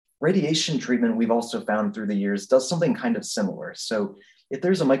Radiation treatment, we've also found through the years, does something kind of similar. So if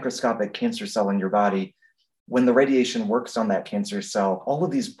there's a microscopic cancer cell in your body, when the radiation works on that cancer cell, all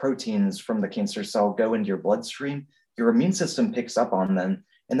of these proteins from the cancer cell go into your bloodstream. Your immune system picks up on them,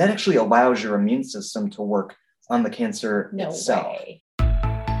 and that actually allows your immune system to work on the cancer itself. Way.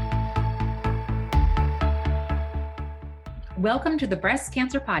 Welcome to the Breast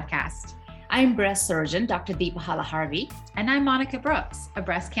Cancer Podcast. I'm breast surgeon, Dr. Deepa Halaharvi. And I'm Monica Brooks, a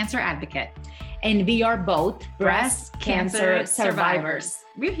breast cancer advocate. And we are both breast cancer survivors.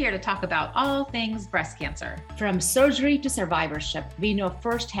 We're here to talk about all things breast cancer. From surgery to survivorship, we know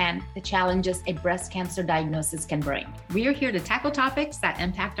firsthand the challenges a breast cancer diagnosis can bring. We are here to tackle topics that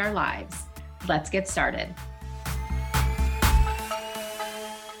impact our lives. Let's get started.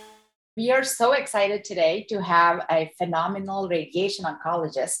 We are so excited today to have a phenomenal radiation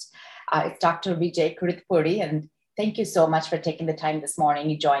oncologist. It's Dr. Vijay Kudithipudi, and thank you so much for taking the time this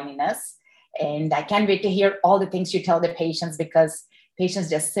morning joining us. And I can't wait to hear all the things you tell the patients, because patients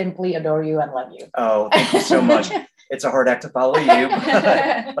just simply adore you and love you. Oh, thank you so much. It's a hard act to follow you,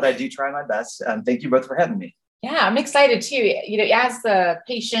 but I do try my best. Thank you both for having me. Yeah, I'm excited too. You know, as the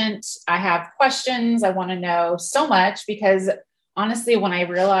patient, I have questions. I want to know so much because honestly, when I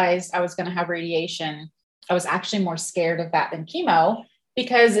realized I was going to have radiation, I was actually more scared of that than chemo,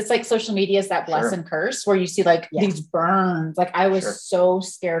 because it's like social media is that bless and curse where you see these burns. Like I was so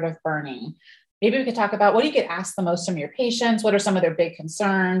scared of burning. Maybe we could talk about what do you get asked the most from your patients? What are some of their big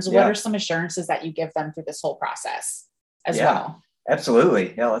concerns? What are some assurances that you give them through this whole process as well?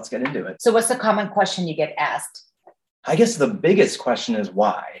 Absolutely. Yeah, let's get into it. So what's the common question you get asked? I guess the biggest question is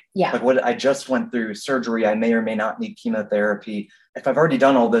why. Yeah. Like what I just went through surgery, I may or may not need chemotherapy. If I've already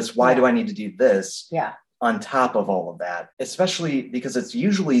done all this, why do I need to do this? Yeah. On top of all of that, especially because it's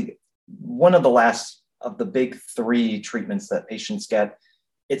usually one of the last of the big three treatments that patients get.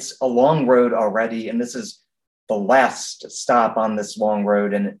 It's a long road already, and this is the last stop on this long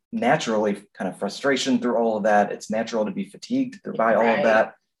road. And naturally, kind of frustration through all of that. It's natural to be fatigued by all of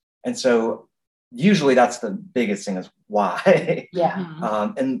that. And so usually that's the biggest thing is why.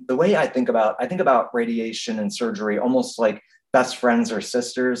 Yeah. And the way I think about radiation and surgery almost like best friends or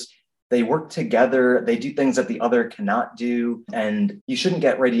sisters. They work together. They do things that the other cannot do. And you shouldn't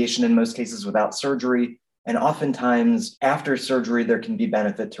get radiation in most cases without surgery. And oftentimes after surgery, there can be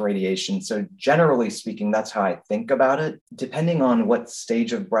benefit to radiation. So generally speaking, that's how I think about it. Depending on what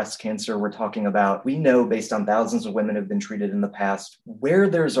stage of breast cancer we're talking about, we know based on thousands of women who have been treated in the past, where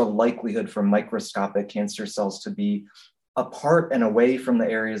there's a likelihood for microscopic cancer cells to be apart and away from the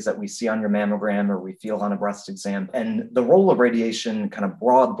areas that we see on your mammogram or we feel on a breast exam. And the role of radiation kind of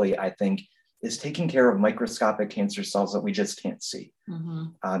broadly, I think, is taking care of microscopic cancer cells that we just can't see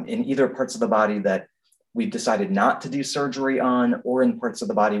in either parts of the body that we've decided not to do surgery on, or in parts of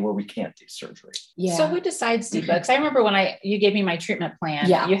the body where we can't do surgery. Yeah. So who decides, Deepa? Because I remember when you gave me my treatment plan,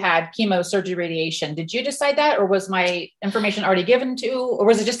 you had chemo, surgery, radiation. Did you decide that, or was my information already given to, or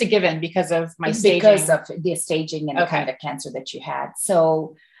was it just a given because of my staging? Because of the staging and the kind of cancer that you had.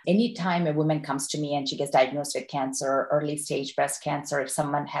 So anytime a woman comes to me and she gets diagnosed with cancer, early stage breast cancer, if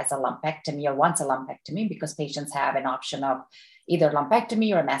someone has a lumpectomy or wants a lumpectomy, because patients have an option of either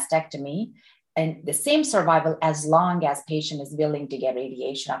lumpectomy or a mastectomy, and the same survival as long as patient is willing to get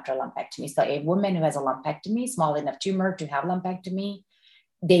radiation after lumpectomy. So a woman who has a lumpectomy, small enough tumor to have lumpectomy,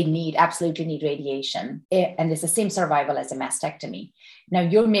 they absolutely need radiation. And it's the same survival as a mastectomy. Now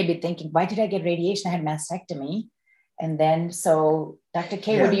you may be thinking, why did I get radiation? I had mastectomy. And then, so Dr.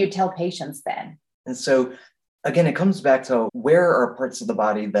 K, what do you tell patients then? And so again, it comes back to where are parts of the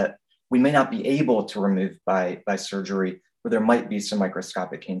body that we may not be able to remove by surgery, where there might be some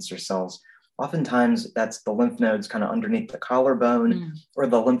microscopic cancer cells. Oftentimes, that's the lymph nodes kind of underneath the collarbone or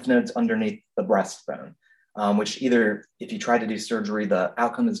the lymph nodes underneath the breastbone, which either if you try to do surgery, the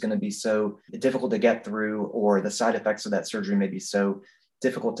outcome is going to be so difficult to get through, or the side effects of that surgery may be so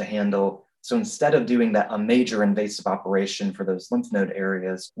difficult to handle. So instead of doing a major invasive operation for those lymph node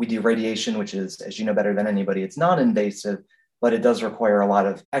areas, we do radiation, which is, as you know better than anybody, it's non-invasive, but it does require a lot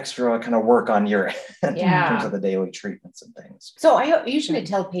of extra kind of work on your end in terms of the daily treatments and things. So I usually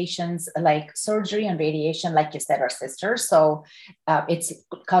tell patients like surgery and radiation, like you said, are sisters. So it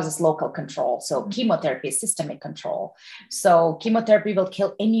causes local control. So chemotherapy is systemic control. So chemotherapy will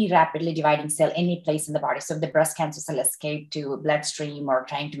kill any rapidly dividing cell, any place in the body. So if the breast cancer cell escape to bloodstream or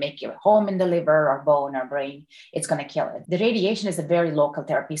trying to make your home in the liver or bone or brain, it's going to kill it. The radiation is a very local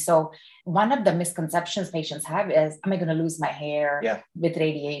therapy. So one of the misconceptions patients have is, am I going to lose my hair with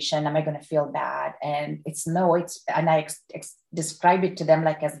radiation? Am I going to feel bad? And I describe it to them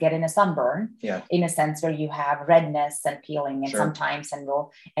like as getting a sunburn, in a sense where you have redness and peeling and sometimes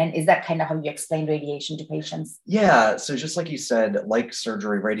and is that kind of how you explain radiation to patients? Yeah. So just like you said, like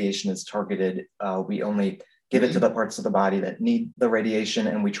surgery, radiation is targeted. We only give it to the parts of the body that need the radiation,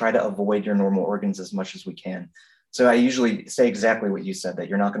 and we try to avoid your normal organs as much as we can. So I usually say exactly what you said, that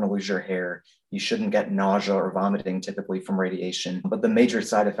you're not going to lose your hair. You shouldn't get nausea or vomiting typically from radiation. But the major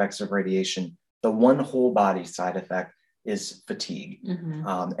side effects of radiation, the one whole body side effect is fatigue.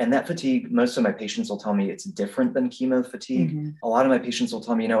 And that fatigue, most of my patients will tell me it's different than chemo fatigue. A lot of my patients will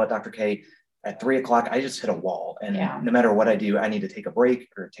tell me, you know what, Dr. K, at 3 o'clock, I just hit a wall. And no matter what I do, I need to take a break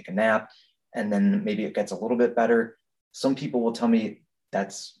or take a nap. And then maybe it gets a little bit better. Some people will tell me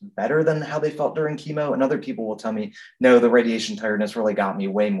that's better than how they felt during chemo. And other people will tell me, no, the radiation tiredness really got me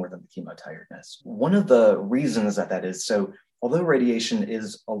way more than the chemo tiredness. One of the reasons that is, so although radiation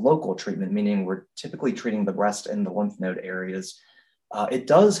is a local treatment, meaning we're typically treating the breast and the lymph node areas, it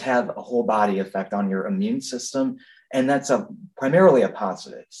does have a whole body effect on your immune system. And that's primarily a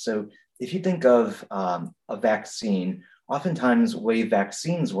positive. So if you think of a vaccine, oftentimes, the way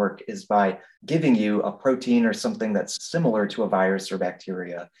vaccines work is by giving you a protein or something that's similar to a virus or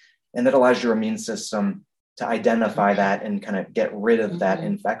bacteria, and that allows your immune system to identify that and kind of get rid of that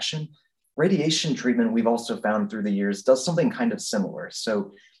infection. Radiation treatment, we've also found through the years, does something kind of similar.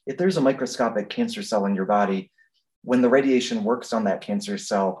 So if there's a microscopic cancer cell in your body, when the radiation works on that cancer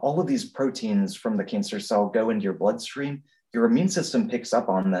cell, all of these proteins from the cancer cell go into your bloodstream, your immune system picks up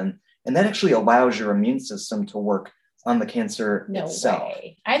on them, and that actually allows your immune system to work on the cancer itself.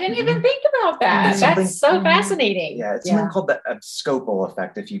 Way. I didn't even think about that. That's so fascinating. Yeah, it's something called the abscopal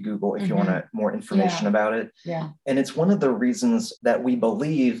effect if you Google, if you want more information about it. And it's one of the reasons that we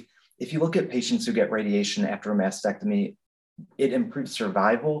believe, if you look at patients who get radiation after a mastectomy, it improves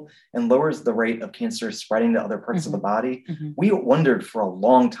survival and lowers the rate of cancer spreading to other parts of the body. We wondered for a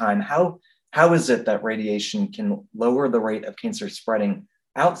long time, how is it that radiation can lower the rate of cancer spreading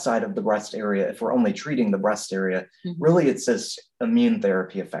outside of the breast area if we're only treating the breast area? Really, it's this immune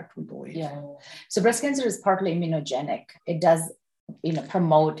therapy effect, we believe. So breast cancer is partly immunogenic. It does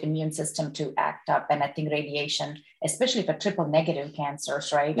promote immune system to act up. And I think radiation, especially for triple negative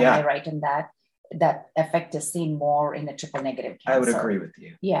cancers, right? Am I right in that effect is seen more in the triple negative cancer? I would agree with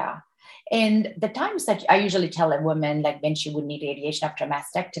you. And the times that I usually tell a woman, like when she would need radiation after a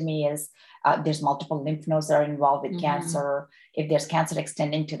mastectomy, is there's multiple lymph nodes that are involved with cancer. If there's cancer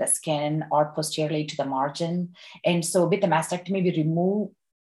extending to the skin or posteriorly to the margin. And so with the mastectomy, we remove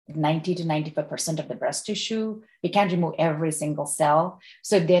 90 to 95% of the breast tissue. We can't remove every single cell.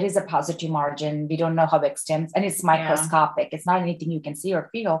 So if there is a positive margin, we don't know how it extends, and it's microscopic. It's not anything you can see or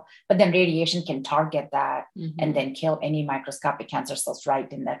feel, but then radiation can target that and then kill any microscopic cancer cells right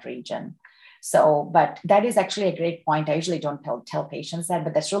in that region. So, but that is actually a great point. I usually don't tell patients that,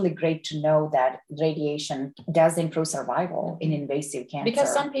 but that's really great to know that radiation does improve survival in invasive cancer.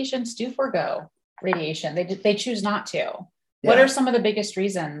 Because some patients do forgo radiation. They choose not to. What are some of the biggest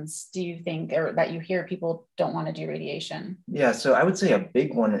reasons, do you think, or that you hear people don't want to do radiation? Yeah, so I would say a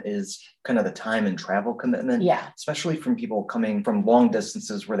big one is kind of the time and travel commitment, especially from people coming from long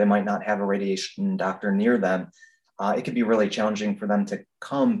distances where they might not have a radiation doctor near them. It could be really challenging for them to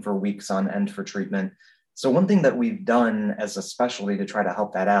come for weeks on end for treatment. So one thing that we've done as a specialty to try to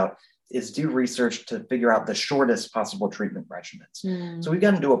help that out is do research to figure out the shortest possible treatment regimens. So we've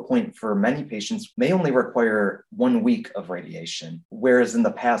gotten to a point for many patients may only require 1 week of radiation, whereas in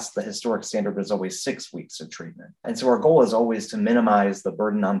the past, the historic standard was always 6 weeks of treatment. And so our goal is always to minimize the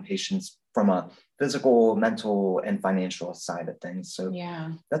burden on patients from a physical, mental, and financial side of things. So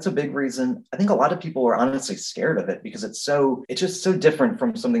that's a big reason. I think a lot of people are honestly scared of it because it's just so different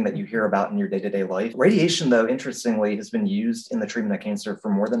from something that you hear about in your day-to-day life. Radiation, though, interestingly, has been used in the treatment of cancer for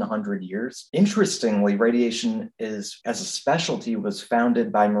more than 100 years. Interestingly, radiation as a specialty was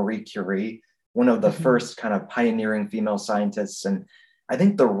founded by Marie Curie, one of the first kind of pioneering female scientists. And I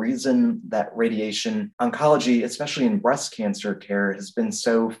think the reason that radiation oncology, especially in breast cancer care, has been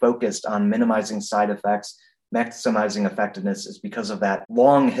so focused on minimizing side effects, maximizing effectiveness is because of that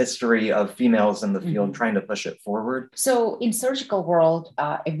long history of females in the field trying to push it forward. So in surgical world,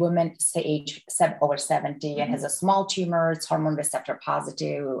 a woman, say age over 70 and has a small tumor, it's hormone receptor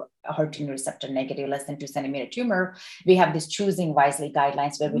positive, HER2 receptor negative, less than 2 centimeter tumor, we have this choosing wisely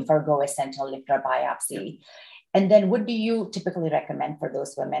guidelines where we forego a sentinel lymph node biopsy. And then what do you typically recommend for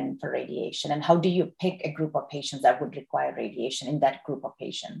those women for radiation? And how do you pick a group of patients that would require radiation in that group of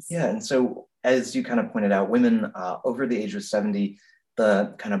patients? Yeah. And so as you kind of pointed out, women over the age of 70,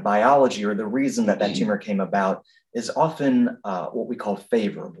 the kind of biology or the reason that that tumor came about is often what we call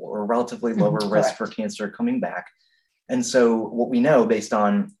favorable or relatively lower risk for cancer coming back. And so what we know based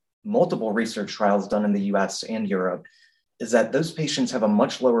on multiple research trials done in the US and Europe is that those patients have a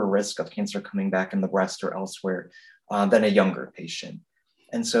much lower risk of cancer coming back in the breast or elsewhere than a younger patient.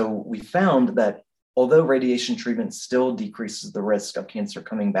 And so we found that although radiation treatment still decreases the risk of cancer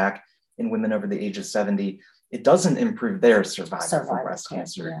coming back in women over the age of 70, it doesn't improve their survival for breast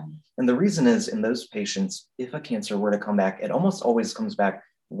cancer. Yeah. And the reason is in those patients, if a cancer were to come back, it almost always comes back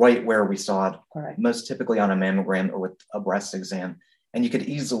right where we saw it, most typically on a mammogram or with a breast exam. And you could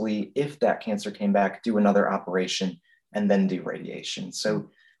easily, if that cancer came back, do another operation and then do radiation. So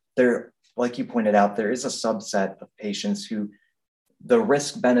there, like you pointed out, there is a subset of patients who the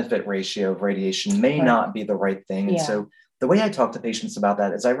risk-benefit ratio of radiation may not be the right thing. Yeah. And so the way I talk to patients about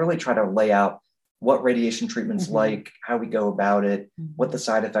that is I really try to lay out what radiation treatment's like, how we go about it, what the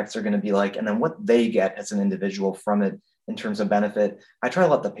side effects are going to be like, and then what they get as an individual from it in terms of benefit. I try to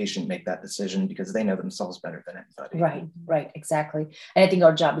let the patient make that decision because they know themselves better than anybody. Right, exactly. And I think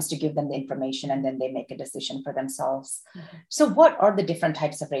our job is to give them the information and then they make a decision for themselves. So what are the different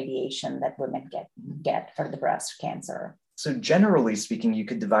types of radiation that women get for the breast cancer? So generally speaking, you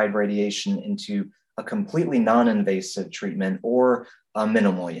could divide radiation into a completely non-invasive treatment or a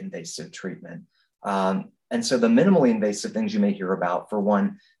minimally invasive treatment. And so the minimally invasive things you may hear about, for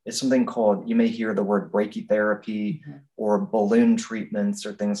one, is something called, you may hear the word brachytherapy or balloon treatments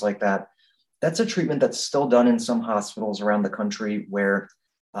or things like that. That's a treatment that's still done in some hospitals around the country where,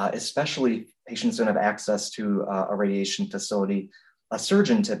 especially patients don't have access to a radiation facility, a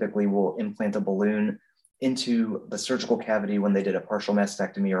surgeon typically will implant a balloon into the surgical cavity when they did a partial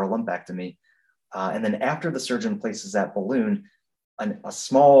mastectomy or a lumpectomy. And then after the surgeon places that balloon, a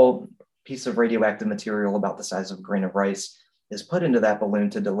small piece of radioactive material about the size of a grain of rice is put into that balloon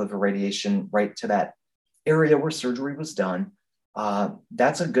to deliver radiation right to that area where surgery was done.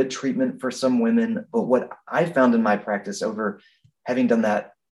 That's a good treatment for some women. But what I found in my practice over having done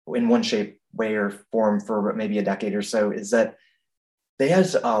that in one shape, way, or form for maybe a decade or so is that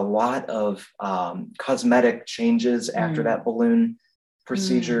there's a lot of cosmetic changes after that balloon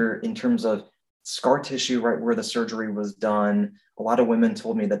procedure in terms of scar tissue right where the surgery was done. A lot of women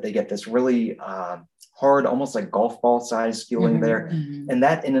told me that they get this really hard, almost like golf ball size feeling there. And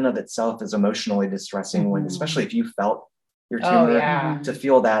that in and of itself is emotionally distressing when, especially if you felt your tumor, to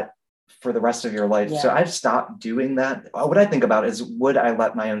feel that for the rest of your life. So I've stopped doing that. What I think about is, would I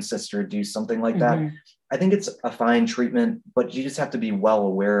let my own sister do something like that? I think it's a fine treatment, but you just have to be well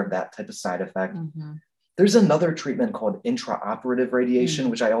aware of that type of side effect. There's another treatment called intraoperative radiation,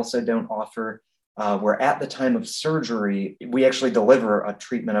 which I also don't offer, where at the time of surgery, we actually deliver a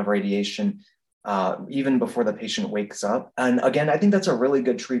treatment of radiation even before the patient wakes up. And again, I think that's a really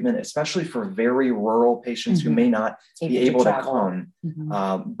good treatment, especially for very rural patients who may not be able to come.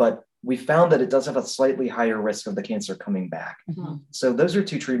 But we found that it does have a slightly higher risk of the cancer coming back. So those are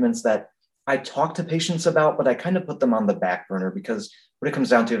two treatments that I talk to patients about, but I kind of put them on the back burner because what it comes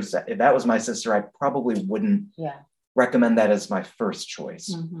down to is that if that was my sister, I probably wouldn't recommend that as my first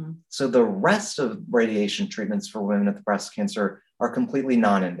choice. So the rest of radiation treatments for women with breast cancer are completely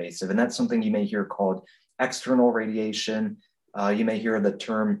non-invasive. And that's something you may hear called external radiation. You may hear the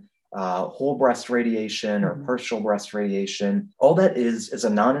term whole breast radiation or partial breast radiation. All that is a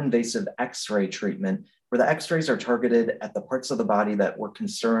non-invasive X-ray treatment where the X-rays are targeted at the parts of the body that we're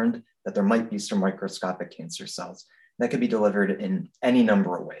concerned that there might be some microscopic cancer cells. That could be delivered in any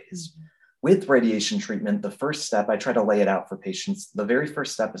number of ways. With radiation treatment, the first step, I try to lay it out for patients. The very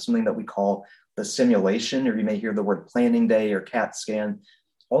first step is something that we call the simulation, or you may hear the word planning day or CAT scan.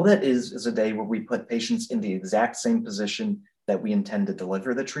 All that is a day where we put patients in the exact same position that we intend to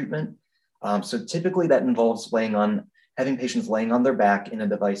deliver the treatment. So typically that involves having patients laying on their back in a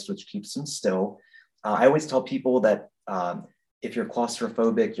device which keeps them still. I always tell people that if you're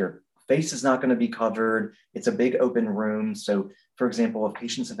claustrophobic, your face is not going to be covered. It's a big open room. So for example, if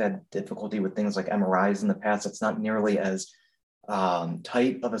patients have had difficulty with things like MRIs in the past, it's not nearly as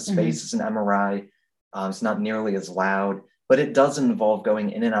tight of a space as an MRI. It's not nearly as loud, but it does involve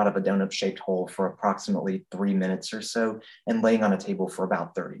going in and out of a donut-shaped hole for approximately 3 minutes or so and laying on a table for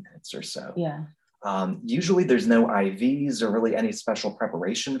about 30 minutes or so. Usually there's no IVs or really any special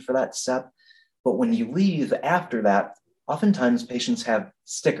preparation for that step. But when you leave after that, oftentimes patients have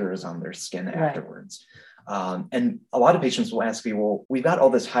stickers on their skin afterwards. And a lot of patients will ask me, well, we've got all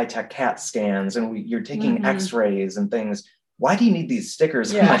this high-tech CAT scans and you're taking x-rays and things. Why do you need these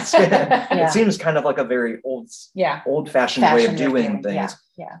stickers on my skin? It seems kind of like a very old-fashioned way of doing things.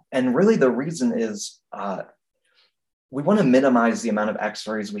 And really the reason is we want to minimize the amount of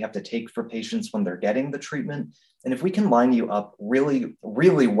x-rays we have to take for patients when they're getting the treatment. And if we can line you up really,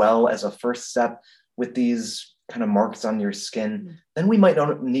 really well as a first step with these kind of marks on your skin, then we might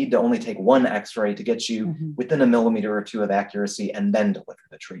need to only take one x-ray to get you within a millimeter or two of accuracy and then deliver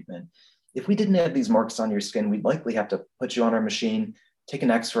the treatment. If we didn't have these marks on your skin, we'd likely have to put you on our machine, take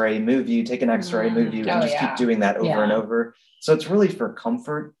an x-ray, move you, take an x-ray, move you, and just keep doing that over and over. So it's really for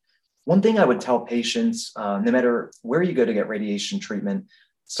comfort. One thing I would tell patients, no matter where you go to get radiation treatment,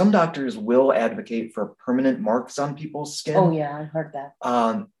 some doctors will advocate for permanent marks on people's skin. Oh yeah, I heard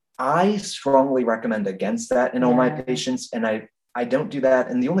that. I strongly recommend against that in all my patients, and I don't do that.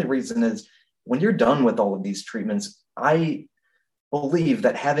 And the only reason is when you're done with all of these treatments, I believe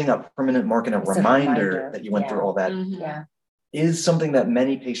that having a permanent mark and a reminder that you went through all that is something that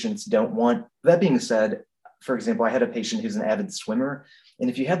many patients don't want. That being said, for example, I had a patient who's an avid swimmer,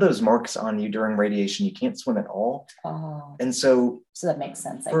 and if you have those marks on you during radiation, you can't swim at all. Oh. And so that makes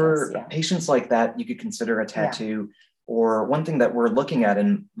sense. For patients like that, you could consider a tattoo. Or one thing that we're looking at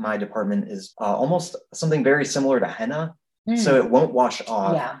in my department is almost something very similar to henna. So it won't wash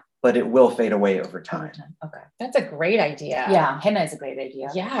off, but it will fade away over time. Okay. That's a great idea. Yeah, henna is a great idea.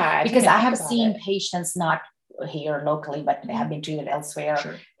 Yeah. Because I have seen patients not here locally, but they have been treated elsewhere,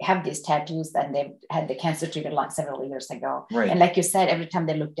 have these tattoos, and they've had the cancer treated like several years ago. Right. And like you said, every time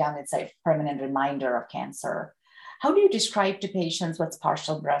they look down, it's a permanent reminder of cancer. How do you describe to patients what's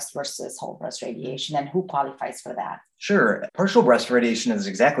partial breast versus whole breast radiation and who qualifies for that? Sure. Partial breast radiation is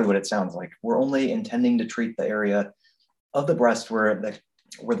exactly what it sounds like. We're only intending to treat the area of the breast where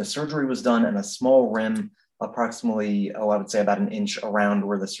the surgery was done and a small rim approximately, I would say about an inch around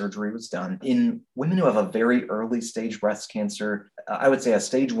where the surgery was done. In women who have a very early stage breast cancer, I would say a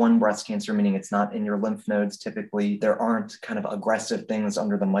stage 1 breast cancer, meaning it's not in your lymph nodes. Typically, there aren't kind of aggressive things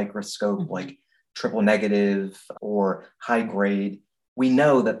under the microscope like triple negative or high grade. We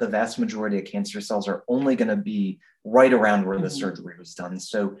know that the vast majority of cancer cells are only going to be right around where the surgery was done.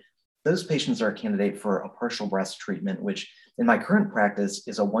 So those patients are a candidate for a partial breast treatment, which in my current practice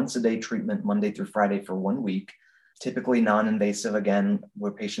is a once a day treatment, Monday through Friday for 1 week, typically non-invasive, again,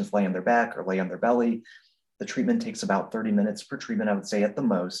 where patients lay on their back or lay on their belly. The treatment takes about 30 minutes per treatment, I would say at the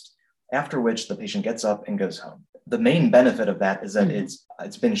most, after which the patient gets up and goes home. The main benefit of that is that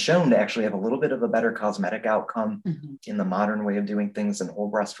it's been shown to actually have a little bit of a better cosmetic outcome in the modern way of doing things than whole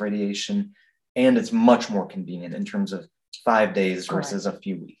breast radiation. And it's much more convenient in terms of 5 days versus a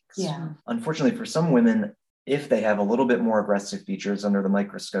few weeks. Yeah. Unfortunately, for some women, if they have a little bit more aggressive features under the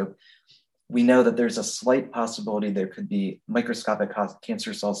microscope, we know that there's a slight possibility there could be microscopic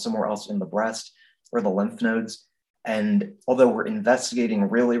cancer cells somewhere else in the breast or the lymph nodes. And although we're investigating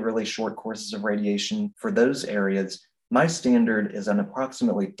really, really short courses of radiation for those areas, my standard is an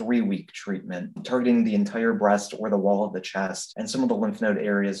approximately 3-week treatment targeting the entire breast or the wall of the chest and some of the lymph node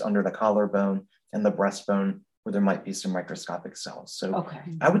areas under the collarbone and the breastbone where there might be some microscopic cells. So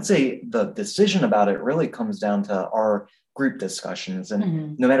I would say the decision about it really comes down to our group discussions.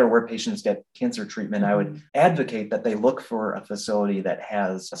 And no matter where patients get cancer treatment, I would advocate that they look for a facility that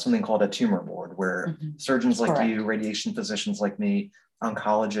has something called a tumor board, where surgeons like you, radiation physicians like me,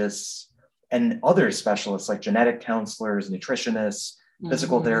 oncologists, and other specialists like genetic counselors, nutritionists,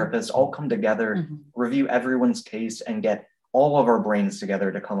 physical therapists all come together, review everyone's case, and get all of our brains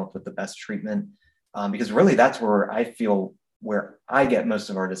together to come up with the best treatment. Because really that's where I feel where I get most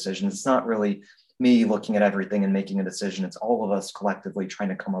of our decisions. It's not really me looking at everything and making a decision. It's all of us collectively trying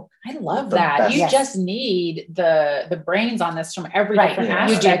to come up. I love that. You just need the brains on this from every different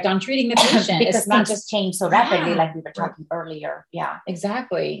aspect on treating the patient. Because it's not just change so rapidly like we were talking earlier. Yeah,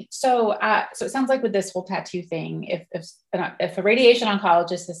 exactly. So it sounds like with this whole tattoo thing, if a radiation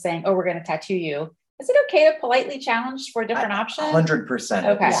oncologist is saying, oh, we're going to tattoo you, is it okay to politely challenge for a different option? 100%.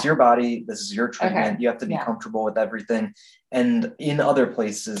 Okay. This is your body. This is your treatment. You have to be comfortable with everything. And in other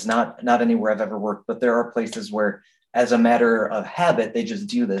places, not anywhere I've ever worked, but there are places where as a matter of habit, they just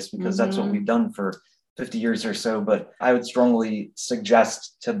do this because that's what we've done for 50 years or so. But I would strongly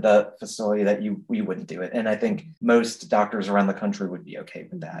suggest to the facility that we wouldn't do it. And I think most doctors around the country would be okay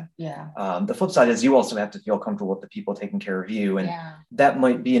with that. Yeah. The flip side is you also have to feel comfortable with the people taking care of you. And that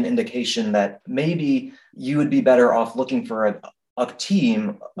might be an indication that maybe you would be better off looking for a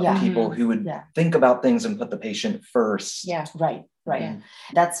team of people who would think about things and put the patient first. Yeah, right. Yeah.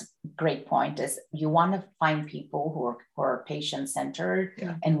 That's a great point, is you want to find people who are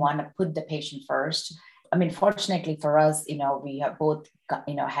patient-centered and want to put the patient first. I mean, fortunately for us, we have both,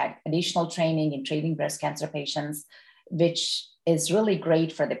 had additional training in treating breast cancer patients. which is really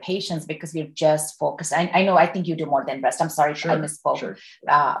great for the patients because we're just focused. I know, I think you do more than breast. I'm sorry, I misspoke. Sure.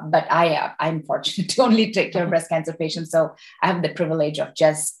 But I'm fortunate to only take care of breast cancer patients. So I have the privilege of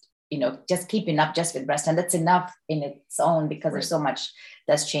just keeping up just with breast. And that's enough in its own because there's so much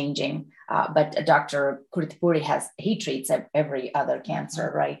that's changing. But Dr. Kudithipudi he treats every other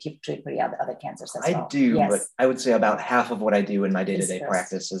cancer, right? You treat other cancers as well. I do, but I would say about half of what I do in my day-to-day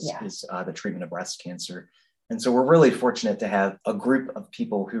practice is the treatment of breast cancer. And so we're really fortunate to have a group of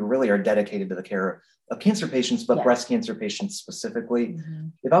people who really are dedicated to the care of cancer patients, but breast cancer patients specifically.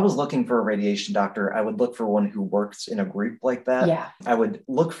 If I was looking for a radiation doctor, I would look for one who works in a group like that. Yeah. I would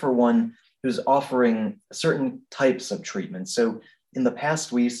look for one who's offering certain types of treatment. So in the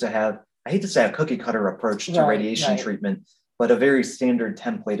past, we used to have, I hate to say a cookie cutter approach to radiation treatment, but a very standard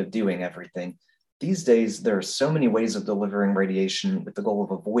template of doing everything. These days, there are so many ways of delivering radiation with the goal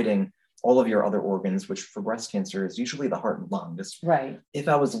of avoiding all of your other organs, which for breast cancer is usually the heart and lungs. Right. If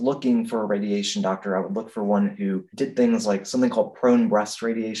I was looking for a radiation doctor, I would look for one who did things like something called prone breast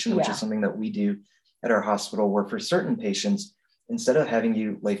radiation, which is something that we do at our hospital, where for certain patients, instead of having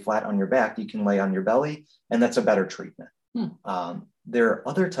you lay flat on your back, you can lay on your belly, and that's a better treatment. There are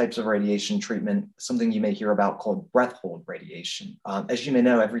other types of radiation treatment, something you may hear about called breath hold radiation. As you may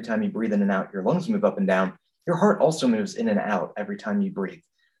know, every time you breathe in and out, your lungs move up and down. Your heart also moves in and out every time you breathe.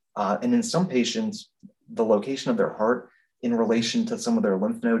 And in some patients, the location of their heart in relation to some of their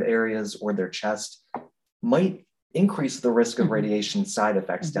lymph node areas or their chest might increase the risk of radiation side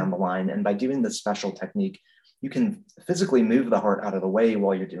effects down the line. And by doing this special technique, you can physically move the heart out of the way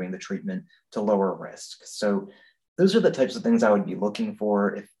while you're doing the treatment to lower risk. So those are the types of things I would be looking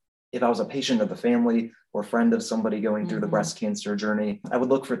for if I was a patient of the family or friend of somebody going through the breast cancer journey. I would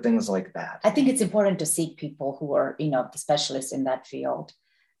look for things like that. I think it's important to seek people who are, the specialists in that field.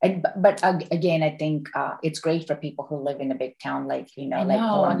 But again, I think it's great for people who live in a big town like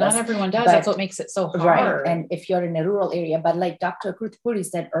Columbus. Not everyone does. That's what makes it so hard. Right. And if you're in a rural area, but like Dr. Kudithipudi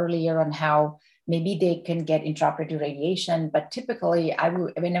said earlier on how maybe they can get intraoperative radiation, but typically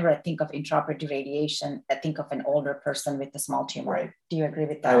whenever I think of intraoperative radiation, I think of an older person with a small tumor. Right. Do you agree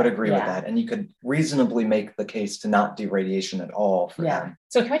with that? I would agree with that. And you could reasonably make the case to not do radiation at all for them.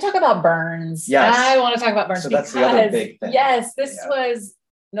 So can we talk about burns? Yes. I want to talk about burns. So that's the other big thing. Yes, this was,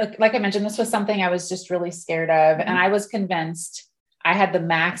 like I mentioned, this was something I was just really scared of. And I was convinced I had the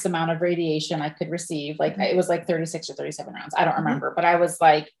max amount of radiation I could receive. Like it was like 36 or 37 rounds. I don't remember, but I was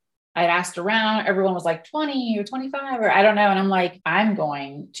like, I'd asked around, everyone was like 20 or 25 or I don't know. And I'm like, I'm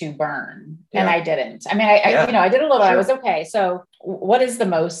going to burn. And I didn't. I mean, I did a little, I was okay. So what is the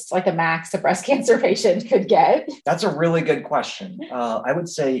most, like the max a breast cancer patient could get? That's a really good question. I would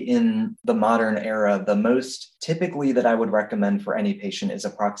say in the modern era, the most typically that I would recommend for any patient is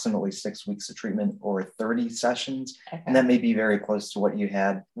approximately 6 weeks of treatment or 30 sessions. Okay. And that may be very close to what you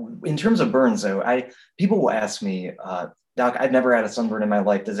had. In terms of burns though, people will ask me, Doc, I've never had a sunburn in my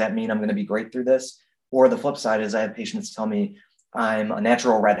life. Does that mean I'm going to be great through this? Or the flip side is I have patients tell me I'm a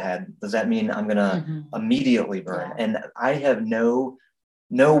natural redhead. Does that mean I'm going to immediately burn? Yeah. And I have no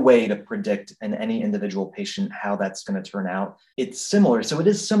way to predict in any individual patient how that's going to turn out. It's similar. So it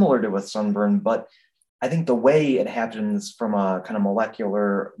is similar to a sunburn, but I think the way it happens from a kind of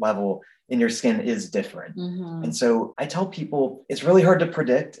molecular level in your skin is different. And so I tell people it's really hard to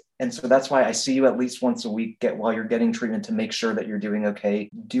predict. And so that's why I see you at least once a week while you're getting treatment to make sure that you're doing okay.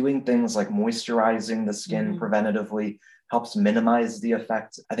 Doing things like moisturizing the skin preventatively helps minimize the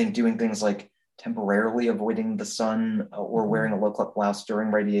effect. I think doing things like temporarily avoiding the sun or wearing a low-cut blouse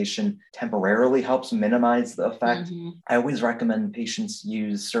during radiation temporarily helps minimize the effect. I always recommend patients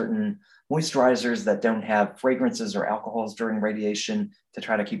use certain moisturizers that don't have fragrances or alcohols during radiation to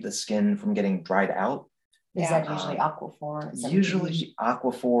try to keep the skin from getting dried out. Is that usually Aquaphor? Usually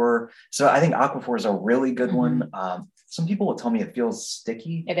Aquaphor. So I think Aquaphor is a really good one. Some people will tell me it feels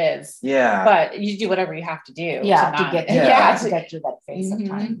sticky. It is. Yeah. But you do whatever you have to do. To get through that phase of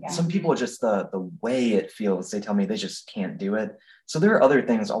time. Yeah. Some people just the way it feels, they tell me they just can't do it. So there are other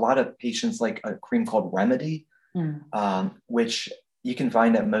things. A lot of patients like a cream called Remedy, which you can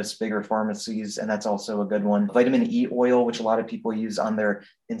find at most bigger pharmacies, and that's also a good one. Vitamin E oil, which a lot of people use on their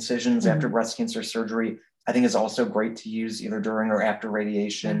incisions after breast cancer surgery, I think is also great to use either during or after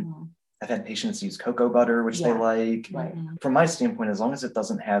radiation. I've had patients use cocoa butter, which they like. Right. From my standpoint, as long as it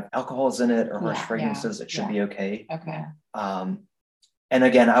doesn't have alcohols in it or harsh fragrances, it should be okay. Okay. And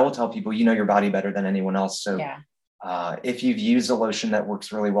again, I will tell people, you know your body better than anyone else. So if you've used a lotion that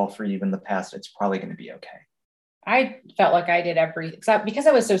works really well for you in the past, it's probably going to be okay. I felt like I did because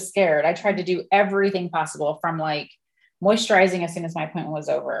I was so scared. I tried to do everything possible from like moisturizing as soon as my appointment was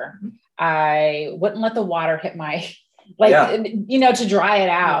over. I wouldn't let the water hit my to dry it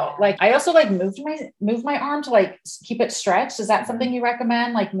out. Like I also like move my arm to like keep it stretched. Is that something you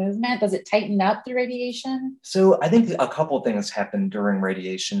recommend? Like movement? Does it tighten up through radiation? So I think a couple things happen during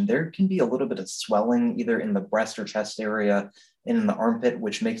radiation. There can be a little bit of swelling either in the breast or chest area and in the armpit,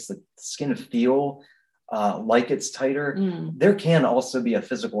 which makes the skin feel like it's tighter. There can also be a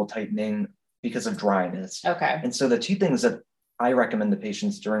physical tightening because of dryness. Okay. And so the two things that I recommend to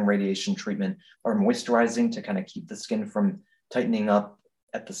patients during radiation treatment are moisturizing to kind of keep the skin from tightening up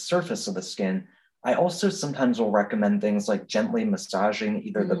at the surface of the skin. I also sometimes will recommend things like gently massaging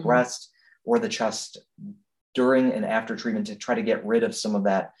either the breast or the chest during and after treatment to try to get rid of some of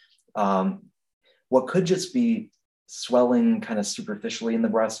that, what could just be swelling kind of superficially in the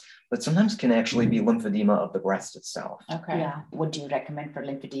breast, but sometimes can actually be lymphedema of the breast itself. Okay. Yeah. What do you recommend for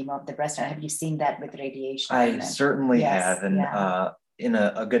lymphedema of the breast? And have you seen that with radiation? I certainly have, and in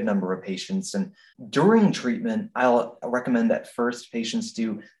a good number of patients. And during treatment, I'll recommend that first patients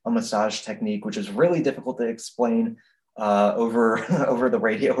do a massage technique, which is really difficult to explain over the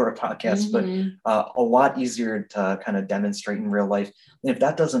radio or a podcast, but a lot easier to kind of demonstrate in real life. And if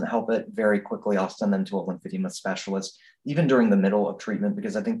that doesn't help it, very quickly I'll send them to a lymphedema specialist, even during the middle of treatment,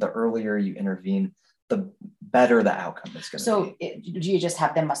 because I think the earlier you intervene, the better the outcome is going to be. Do you just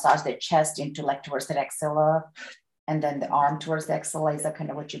have them massage their chest into like towards the axilla, and then the arm towards the axilla? Is that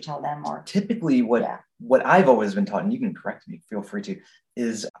kind of what you tell them? Or typically what I've always been taught, and you can correct me, feel free to,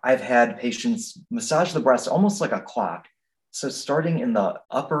 is I've had patients massage the breast almost like a clock. So starting in the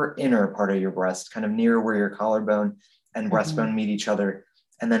upper inner part of your breast, kind of near where your collarbone and breastbone meet each other,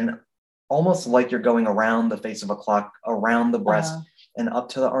 and then almost like you're going around the face of a clock, around the breast and up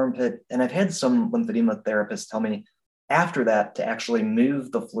to the armpit. And I've had some lymphedema therapists tell me after that to actually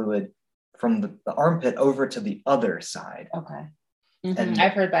move the fluid from the armpit over to the other side. Okay. And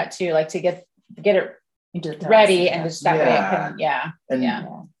I've heard that too, like to get it into the ready and just that way it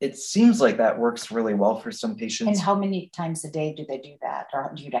can, it seems like that works really well for some patients. And how many times a day do they do that,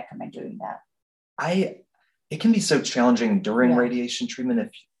 or do you recommend doing that? It can be so challenging during radiation treatment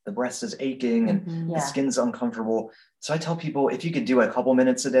if the breast is aching and the skin's uncomfortable. So I tell people, if you could do a couple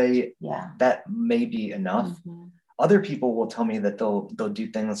minutes a day, that may be enough. Other people will tell me that they'll do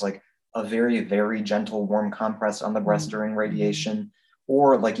things like a very, very gentle warm compress on the breast during radiation,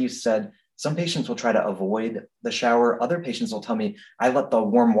 or like you said, some patients will try to avoid the shower. Other patients will tell me, I let the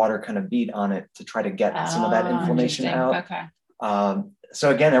warm water kind of beat on it to try to get some of that inflammation out. Okay. So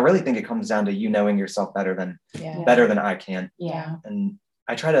again, I really think it comes down to you knowing yourself better than I can. Yeah. And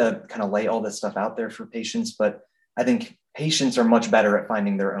I try to kind of lay all this stuff out there for patients, but I think patients are much better at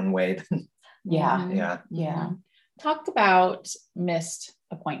finding their own way. Yeah. Talk about missed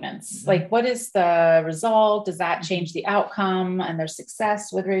appointments. Like, what is the result? Does that change the outcome and their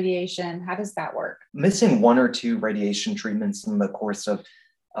success with radiation? How does that work? Missing one or two radiation treatments in the course of,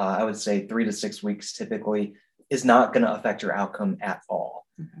 I would say 3 to 6 weeks typically, is not going to affect your outcome at all.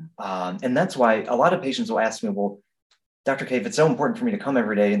 And that's why a lot of patients will ask me, well, Dr. K, if it's so important for me to come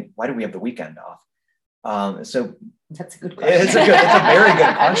every day, why do we have the weekend off? So that's a good question. It's a very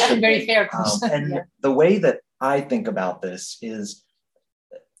good question. Very fair question. And the way that I think about this is,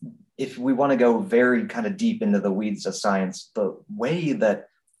 if we want to go very kind of deep into the weeds of science, the way that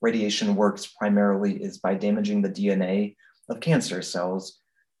radiation works primarily is by damaging the DNA of cancer cells.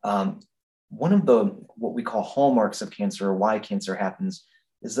 One of the, what we call hallmarks of cancer, or why cancer happens,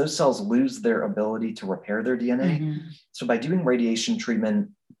 is those cells lose their ability to repair their DNA. So by doing radiation treatment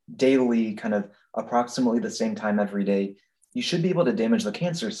daily, kind of approximately the same time every day, you should be able to damage the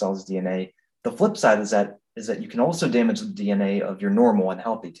cancer cells' DNA. The flip side is that you can also damage the DNA of your normal and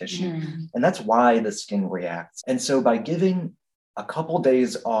healthy tissue. And that's why the skin reacts. And so by giving a couple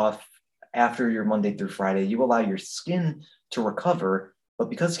days off after your Monday through Friday, you allow your skin to recover. But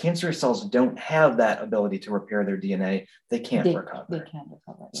because cancer cells don't have that ability to repair their DNA, they can't recover. They can't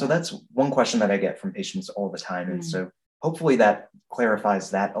recover. So that's one question that I get from patients all the time. And so hopefully that clarifies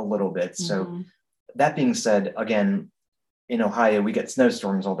that a little bit. So that being said, again, in Ohio, we get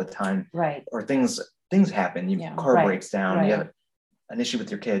snowstorms all the time. Right. Or things happen. Your car breaks down. You have an issue with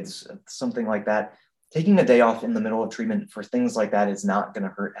your kids, something like that. Taking a day off in the middle of treatment for things like that is not going to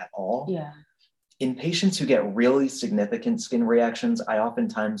hurt at all. Yeah. In patients who get really significant skin reactions, I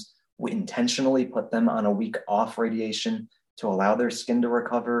oftentimes would intentionally put them on a week off radiation to allow their skin to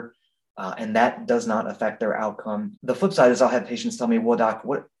recover. And that does not affect their outcome. The flip side is I'll have patients tell me, well, doc,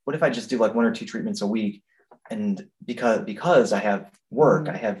 what if I just do like 1 or 2 treatments a week? And because I have work,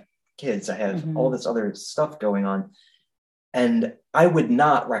 I have kids, I have all this other stuff going on. And I would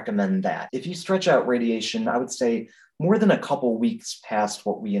not recommend that. If you stretch out radiation, I would say more than a couple weeks past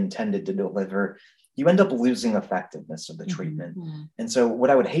what we intended to deliver, you end up losing effectiveness of the treatment. Mm-hmm. And so what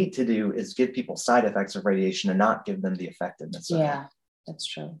I would hate to do is give people side effects of radiation and not give them the effectiveness of it. That's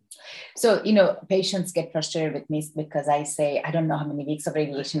true. So, patients get frustrated with me because I say, I don't know how many weeks of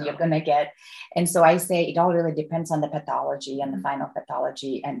radiation you're going to get. And so I say, it all really depends on the pathology and the final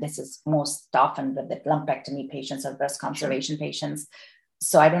pathology. And this is most often with the lumpectomy patients or breast conservation patients.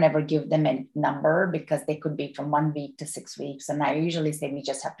 So I don't ever give them a number because they could be from 1 week to 6 weeks. And I usually say, we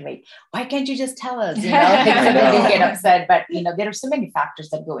just have to wait. Why can't you just tell us? They get upset. But, there are so many factors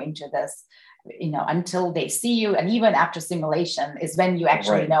that go into this. Until they see you, and even after simulation is when you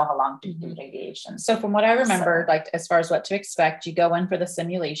actually know how long to do radiation. So from what I remember, like as far as what to expect, you go in for the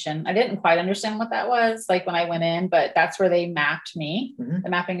simulation. I didn't quite understand what that was like when I went in, but that's where they mapped me, the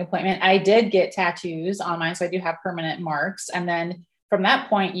mapping appointment. I did get tattoos on mine, so I do have permanent marks. And then from that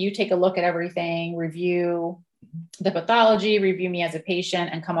point, you take a look at everything, review the pathology, review me as a patient,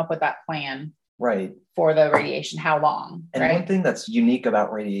 and come up with that plan. Right. For the radiation, how long? And one thing that's unique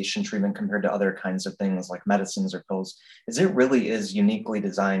about radiation treatment compared to other kinds of things like medicines or pills is it really is uniquely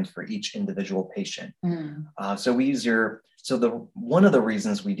designed for each individual patient. So we use one of the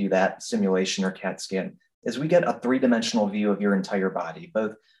reasons we do that simulation or CAT scan is we get a 3-dimensional view of your entire body,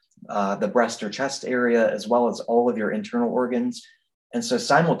 both the breast or chest area, as well as all of your internal organs. And so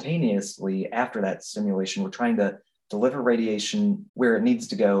simultaneously after that simulation, we're trying to deliver radiation where it needs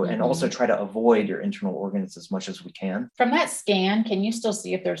to go and also try to avoid your internal organs as much as we can. From that scan, can you still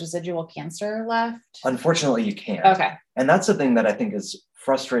see if there's residual cancer left? Unfortunately, you can't. Okay. And that's the thing that I think is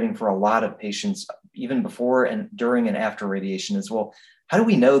frustrating for a lot of patients, even before and during and after radiation is, well, how do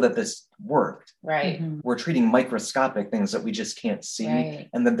we know that this worked? Right. We're treating microscopic things that we just can't see.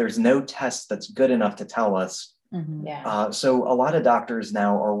 And then there's no test that's good enough to tell us. So a lot of doctors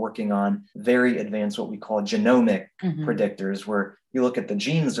now are working on very advanced, what we call genomic predictors, where you look at the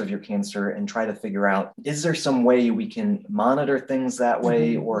genes of your cancer and try to figure out, is there some way we can monitor things that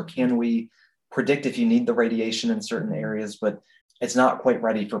way? Or can we predict if you need the radiation in certain areas, but it's not quite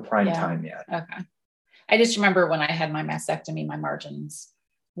ready for prime time yet. Okay. I just remember when I had my mastectomy, my margins.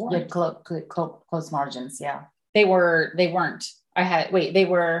 Close margins. Yeah. They weren't.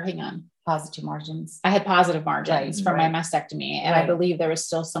 Hang on. Positive margins. I had positive margins from my mastectomy. And I believe there was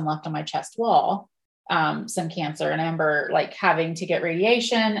still some left on my chest wall, some cancer. And I remember like having to get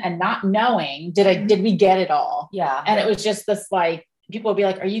radiation and not knowing, did we get it all? Yeah. And it was just this like, people would be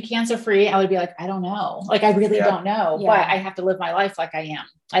like, are you cancer free? I would be like, I don't know. Like, I really don't know, but I have to live my life like I am.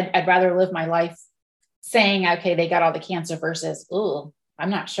 I'd rather live my life saying, okay, they got all the cancer versus, oh, I'm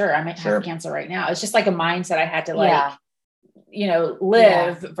not sure. I might have cancer right now. It's just like a mindset I had to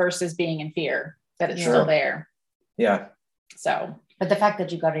live versus being in fear that it's still there. Yeah. So, but the fact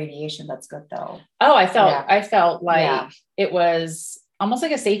that you got radiation, that's good though. Oh, I felt like it was almost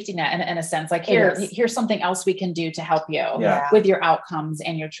like a safety net in a sense, like here's something else we can do to help you with your outcomes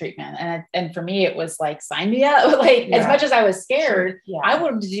and your treatment. And for me, it was like, sign me up. Like as much as I was scared, I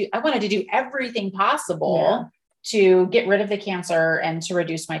wanted to do everything possible to get rid of the cancer and to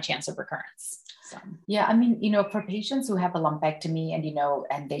reduce my chance of recurrence. So. Yeah. I mean, for patients who have a lumpectomy and,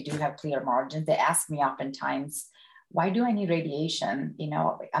 and they do have clear margins, they ask me oftentimes, why do I need radiation?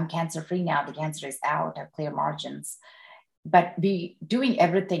 I'm cancer free now. The cancer is out. I have clear margins. But be doing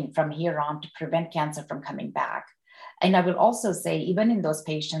everything from here on to prevent cancer from coming back. And I will also say, even in those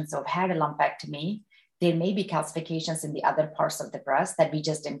patients who have had a lumpectomy, there may be calcifications in the other parts of the breast that we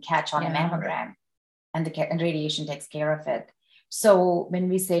just didn't catch on a mammogram, and radiation takes care of it. So when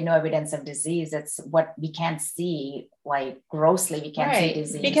we say no evidence of disease, it's what we can't see, like grossly, we can't see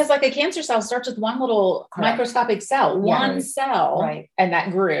disease. Because like a cancer cell starts with one little microscopic cell, one cell, and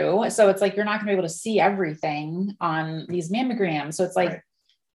that grew. So it's like, you're not gonna be able to see everything on these mammograms. So it's like,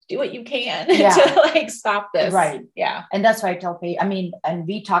 do what you can to like stop this. Right. Yeah. And that's why I tell people, and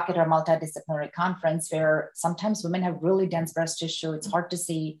we talk at our multidisciplinary conference where sometimes women have really dense breast tissue. It's hard to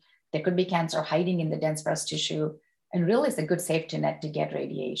see. There could be cancer hiding in the dense breast tissue. And really, it's a good safety net to get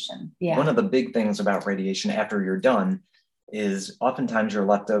radiation. Yeah. One of the big things about radiation after you're done is oftentimes you're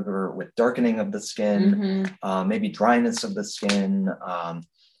left over with darkening of the skin, maybe dryness of the skin.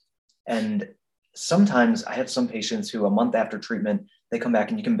 And sometimes I have some patients who a month after treatment, they come back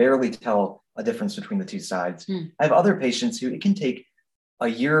and you can barely tell a difference between the two sides. I have other patients who it can take a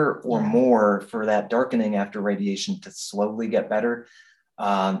year or more for that darkening after radiation to slowly get better.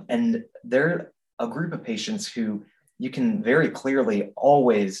 And they're a group of patients who you can very clearly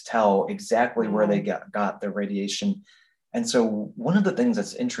always tell exactly where they got their radiation. And so one of the things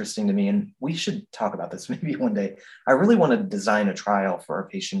that's interesting to me, and we should talk about this maybe one day, I really want to design a trial for our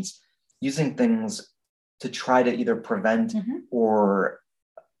patients using things to try to either prevent or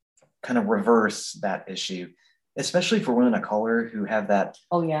kind of reverse that issue, especially for women of color who have that,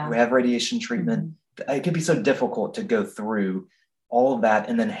 who have radiation treatment. It can be so difficult to go through all of that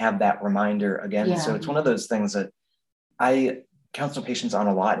and then have that reminder again. So it's one of those things that I counsel patients on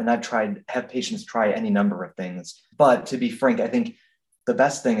a lot, and I've have patients try any number of things. But to be frank, I think the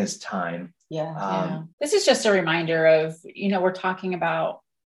best thing is time. This is just a reminder of, we're talking about,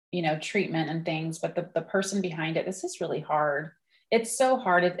 treatment and things, but the person behind it, this is really hard. It's so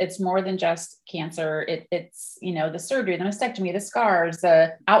hard. It's more than just cancer. It's, the surgery, the mastectomy, the scars,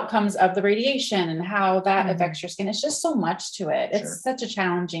 the outcomes of the radiation and how that affects your skin. It's just so much to it. It's such a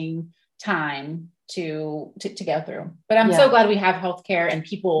challenging time to go through, but I'm so glad we have healthcare and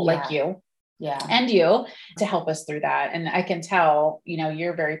people like you and you to help us through that. And I can tell,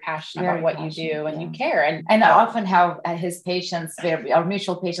 you're very passionate about what you do and you care. And I often have his patients, our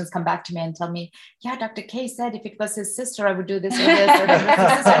mutual patients, come back to me and tell me, Dr. K said if it was his sister, I would do this or this. Or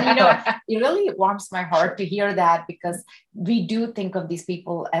this. And, it really warms my heart to hear that, because we do think of these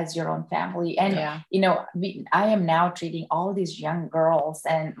people as your own family. And, I am now treating all these young girls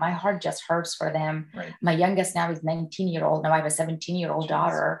and my heart just hurts for them. Right. My youngest now is 19-year-old. Now I have a 17-year-old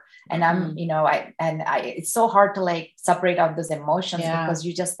daughter. And I'm, it's so hard to separate out those emotions because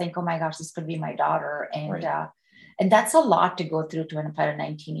you just think, oh my gosh, this could be my daughter. And that's a lot to go through to a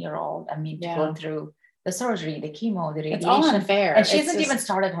 19-year-old. I mean, to go through the surgery, the chemo, the radiation. It's all unfair. And she hasn't even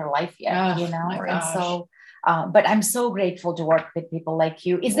started her life yet, And so, but I'm so grateful to work with people like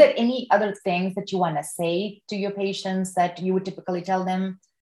you. Is there any other things that you want to say to your patients that you would typically tell them?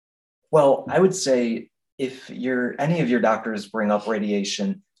 Well, I would say if any of your doctors bring up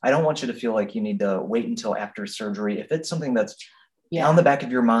radiation, I don't want you to feel like you need to wait until after surgery. If it's something that's on the back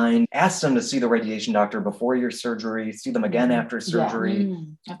of your mind, ask them to see the radiation doctor before your surgery, see them again after surgery.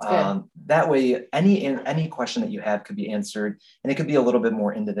 That's good. That way, any question that you have could be answered, and it could be a little bit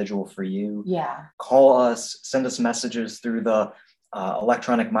more individual for you. Call us, send us messages through the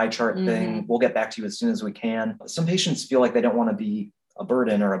electronic MyChart thing. We'll get back to you as soon as we can. Some patients feel like they don't want to be a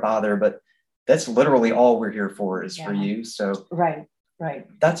burden or a bother, but that's literally all we're here for is for you. So Right.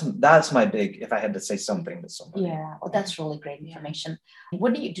 That's my big, if I had to say something to somebody. Yeah. Well, that's really great information.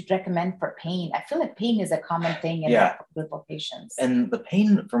 What do you recommend for pain? I feel like pain is a common thing in that group of patients. And the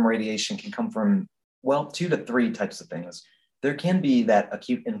pain from radiation can come from, 2 to 3 types of things. There can be that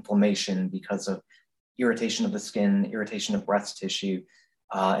acute inflammation because of irritation of the skin, irritation of breast tissue.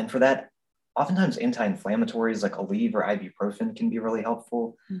 And for that, oftentimes anti-inflammatories like Aleve or ibuprofen can be really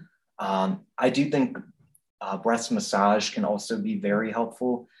helpful. I do think breast massage can also be very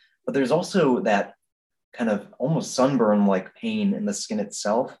helpful, but there's also that kind of almost sunburn-like pain in the skin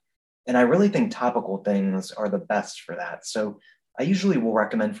itself. And I really think topical things are the best for that. So I usually will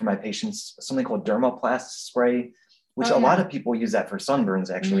recommend for my patients something called Dermaplast spray, which a lot of people use that for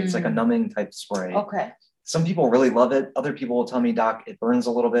sunburns, actually. It's like a numbing type spray. Okay. Some people really love it. Other people will tell me, Doc, it burns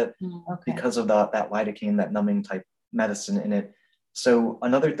a little bit because of that lidocaine, that numbing type medicine in it. So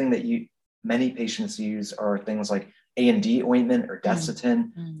another thing that many patients use are things like A&D ointment or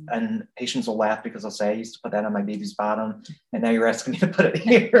Desitin. And patients will laugh because they'll say, I used to put that on my baby's bottom, and now you're asking me to put it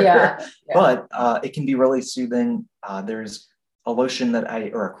here. But it can be really soothing. There's a lotion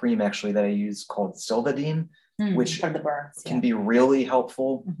or a cream actually that I use called Silvadene, which for the burns, can be really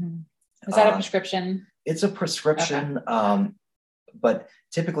helpful. Is that a prescription? It's a prescription, but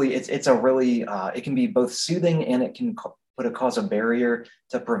typically it's a really, it can be both soothing and it can cause a barrier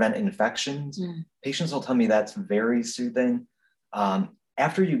to prevent infections. Patients will tell me that's very soothing.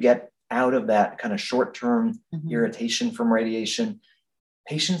 After you get out of that kind of short-term irritation from radiation,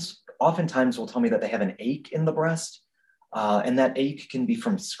 patients oftentimes will tell me that they have an ache in the breast. And that ache can be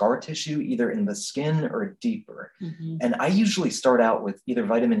from scar tissue, either in the skin or deeper. And I usually start out with either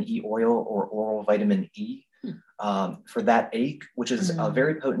vitamin E oil or oral vitamin E for that ache, which is a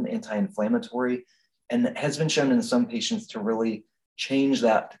very potent anti-inflammatory, and has been shown in some patients to really change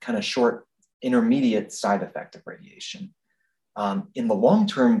that kind of short intermediate side effect of radiation. In the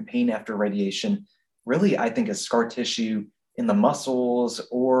long-term pain after radiation, really, I think is scar tissue in the muscles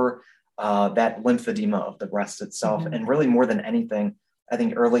or that lymphedema of the breast itself. And really more than anything, I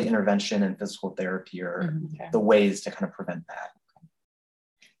think early intervention and physical therapy are the ways to kind of prevent that.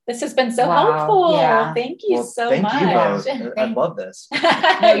 This has been so helpful. Yeah. Thank you so much. Thank you both. I love this. You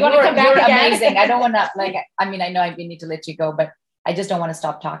want to come back again? Amazing. I don't want to I know we need to let you go, but I just don't want to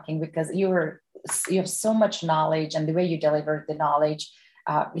stop talking because you have so much knowledge, and the way you deliver the knowledge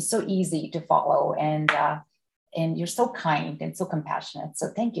is so easy to follow, and you're so kind and so compassionate. So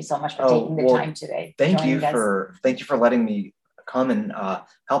thank you so much for taking the time today. Thank you for letting me come and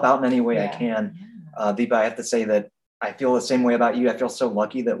help out in any way I can. Vipa, I have to say that I feel the same way about you. I feel so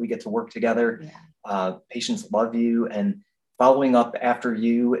lucky that we get to work together. Yeah. Patients love you, and following up after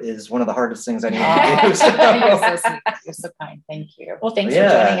you is one of the hardest things anyone can do. So. You're so sweet. You're so kind. Thank you. Well, thanks for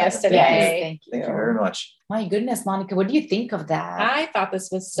joining us today. Yes, thank you. Thank you very much. My goodness, Monica, what do you think of that? I thought this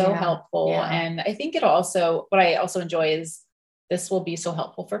was so helpful. And I think what I also enjoy is this will be so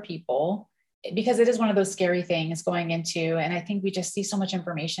helpful for people, because it is one of those scary things going into, and I think we just see so much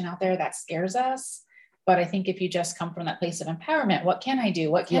information out there that scares us. But I think if you just come from that place of empowerment, what can I do?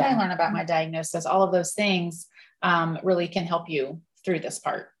 What can I learn about my diagnosis? All of those things really can help you through this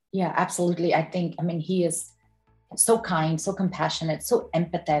part. Yeah, absolutely. I mean, he is so kind, so compassionate, so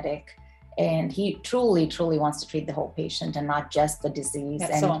empathetic. And he truly, truly wants to treat the whole patient and not just the disease.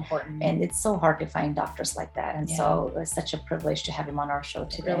 That's so important. And it's so hard to find doctors like that. And so it's such a privilege to have him on our show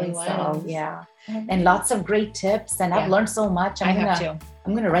today. It really was. So, yeah. And lots of great tips. And I've learned so much. I'm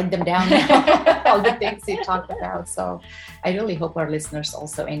going to write them down now, all the things he talked about. So I really hope our listeners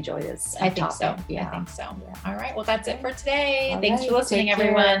also enjoy this. I think so. Yeah. I think so. Yeah. All right. Well, that's it for today. All Thanks right. for listening, Take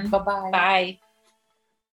care. everyone. Bye-bye. Bye.